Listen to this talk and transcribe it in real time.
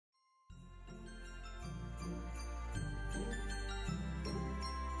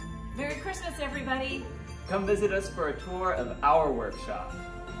Christmas, everybody. Come visit us for a tour of our workshop.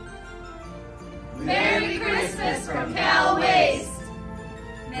 Merry Christmas from Cal Waste.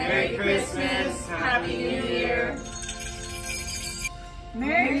 Merry Christmas, Happy New Year.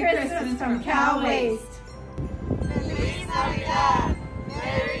 Merry Christmas from Cal Waste. Feliz Navidad.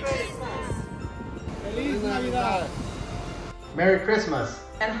 Merry Christmas. Feliz Navidad. Merry Christmas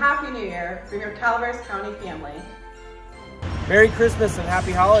and Happy New Year from your Calaveras County family. Merry Christmas and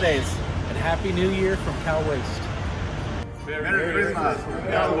Happy Holidays. And Happy New Year from Cal Waste. Merry Christmas from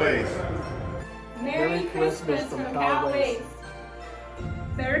Cal Waste. Merry Christmas from Cal Waste.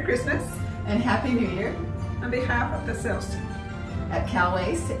 Merry Christmas and Happy New Year on behalf of the sales team at Cal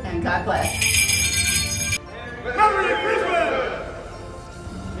Waste, and God bless. Merry Christmas!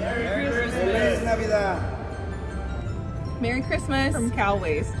 Merry Christmas! Feliz Navidad! Merry Christmas from Cal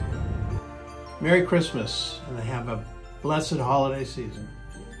Waste. Merry Christmas, and have a blessed holiday season.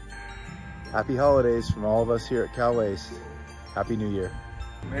 Happy holidays from all of us here at Cal Waste. Happy New Year.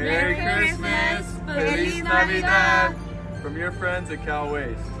 Merry Christmas! Feliz Navidad! From your friends at Cal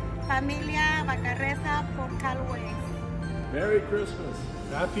Waste. Familia Vacarreza por Cal Waste. Merry Christmas.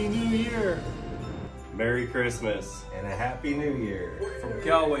 Happy New Year. Merry Christmas and a Happy New Year from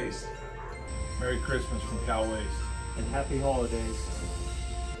Cal Waste. Merry Christmas from Cal Waste. And Happy Holidays.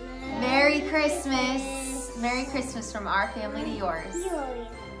 Merry Christmas. Merry Christmas from our family to yours.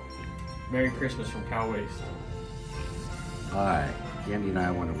 Merry Christmas from Cal Waste. Hi, Candy and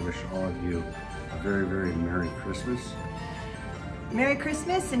I want to wish all of you a very, very Merry Christmas. Merry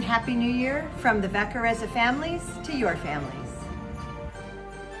Christmas and Happy New Year from the Vacarreza families to your family.